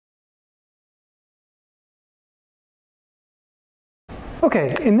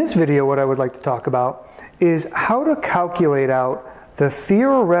Okay, in this video what I would like to talk about is how to calculate out the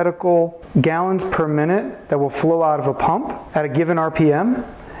theoretical gallons per minute that will flow out of a pump at a given RPM,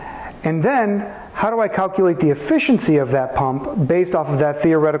 and then how do I calculate the efficiency of that pump based off of that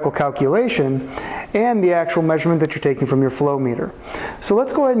theoretical calculation and the actual measurement that you're taking from your flow meter. So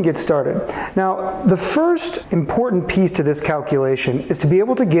let's go ahead and get started. Now, the first important piece to this calculation is to be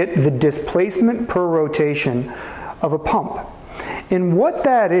able to get the displacement per rotation of a pump. And what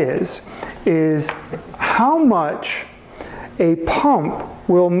that is how much a pump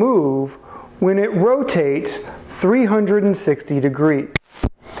will move when it rotates 360 degrees.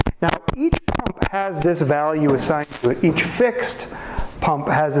 Now, each pump has this value assigned to it. Each fixed pump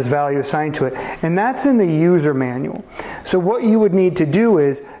has this value assigned to it, and that's in the user manual. So what you would need to do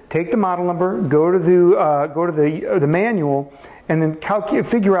is take the model number, go to the manual, and then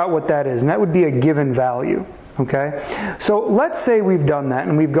figure out what that is, and that would be a given value. Okay, so let's say we've done that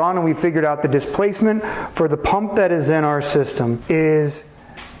and we've gone and we've figured out the displacement for the pump that is in our system is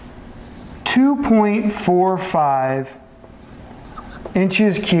 2.45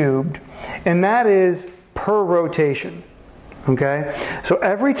 inches cubed, and that is per rotation. Okay, so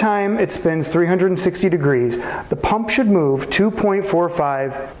every time it spins 360 degrees, the pump should move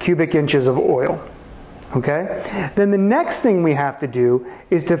 2.45 cubic inches of oil. Okay, then the next thing we have to do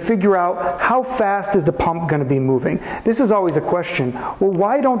is to figure out how fast is the pump going to be moving. This is always a question. Well,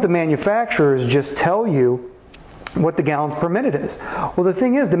 why don't the manufacturers just tell you what the gallons per minute is? Well, the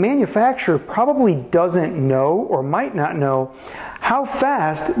thing is, the manufacturer probably doesn't know or might not know how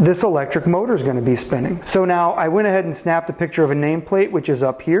fast this electric motor is going to be spinning. So now I went ahead and snapped a picture of a nameplate, which is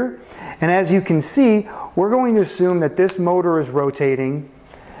up here. And as you can see, we're going to assume that this motor is rotating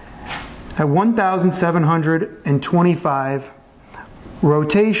at 1,725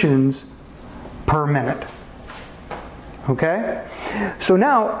 rotations per minute. Okay? So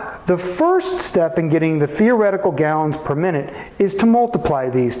now, the first step in getting the theoretical gallons per minute is to multiply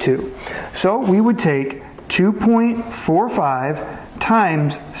these two. So we would take 2.45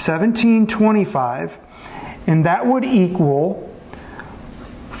 times 1725, and that would equal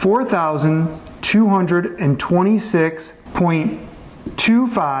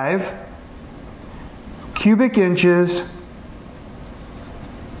 4,226.25 cubic inches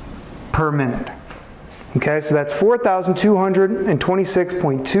per minute. Okay, so that's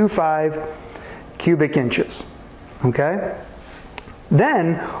 4,226.25 cubic inches. Okay?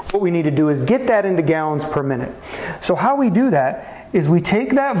 Then what we need to do is get that into gallons per minute. So how we do that is we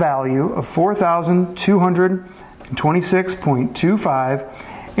take that value of 4,226.25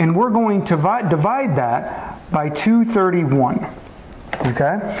 and we're going to divide that by 231.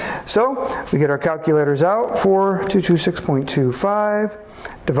 Okay, so we get our calculators out. 4,226.25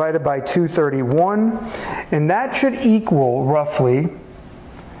 divided by 231, and that should equal roughly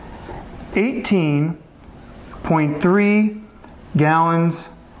 18.3 gallons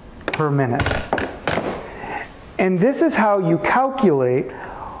per minute. And this is how you calculate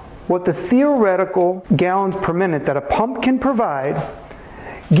what the theoretical gallons per minute that a pump can provide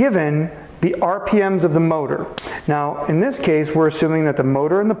given the RPMs of the motor. Now, in this case, we're assuming that the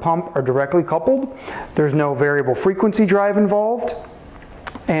motor and the pump are directly coupled. There's no variable frequency drive involved,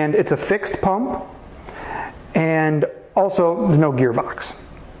 and it's a fixed pump, and also there's no gearbox.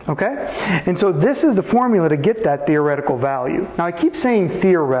 Okay? And so this is the formula to get that theoretical value. Now, I keep saying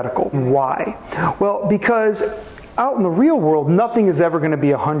theoretical. Why? Well, because out in the real world, nothing is ever going to be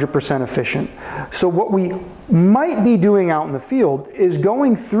 100% efficient. So what we might be doing out in the field is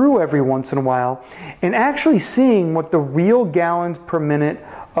going through every once in a while and actually seeing what the real gallons per minute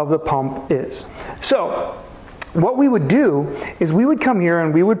of the pump is. So what we would do is we would come here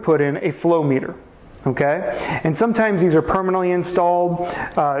and we would put in a flow meter. Okay? And sometimes these are permanently installed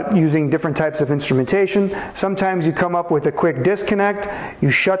using different types of instrumentation. Sometimes you come up with a quick disconnect, you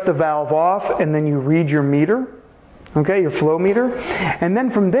shut the valve off, and then you read your meter. Okay, your flow meter, and then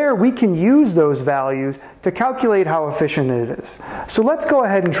from there we can use those values to calculate how efficient it is. So let's go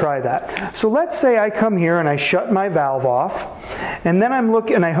ahead and try that. So let's say I come here and I shut my valve off, and then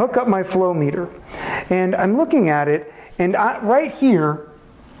I hook up my flow meter, and I'm looking at it, and right here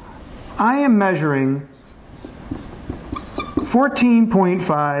I am measuring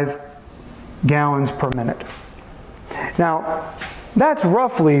 14.5 gallons per minute. Now, that's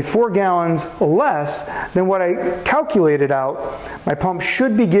roughly 4 gallons less than what I calculated out my pump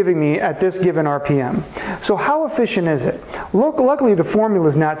should be giving me at this given RPM. So how efficient is it? Luckily, the formula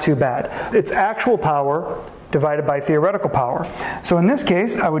is not too bad. It's actual power divided by theoretical power. So in this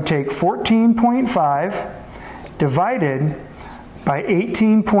case, I would take 14.5 divided by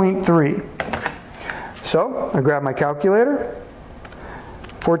 18.3. So I grab my calculator,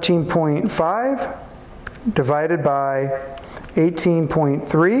 14.5 divided by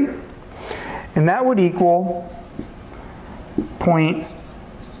 18.3, and that would equal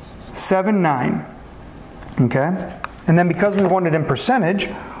 0.79, okay? And then because we want it in percentage,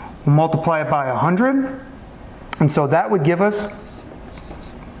 we'll multiply it by 100, and so that would give us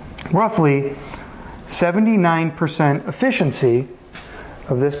roughly 79% efficiency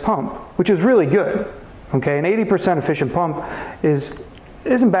of this pump, which is really good, okay? An 80% efficient pump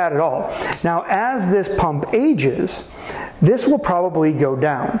isn't bad at all. Now, as this pump ages, this will probably go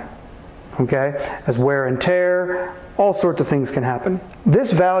down, okay? As wear and tear, all sorts of things can happen.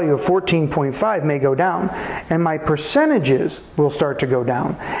 This value of 14.5 may go down, and my percentages will start to go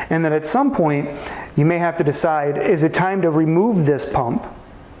down. And then at some point, you may have to decide, is it time to remove this pump?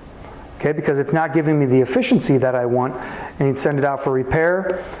 Okay, because it's not giving me the efficiency that I want, and send it out for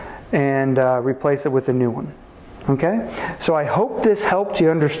repair and replace it with a new one. Okay, so I hope this helped you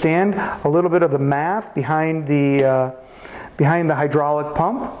understand a little bit of the math behind the hydraulic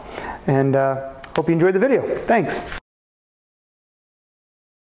pump, and hope you enjoyed the video. Thanks.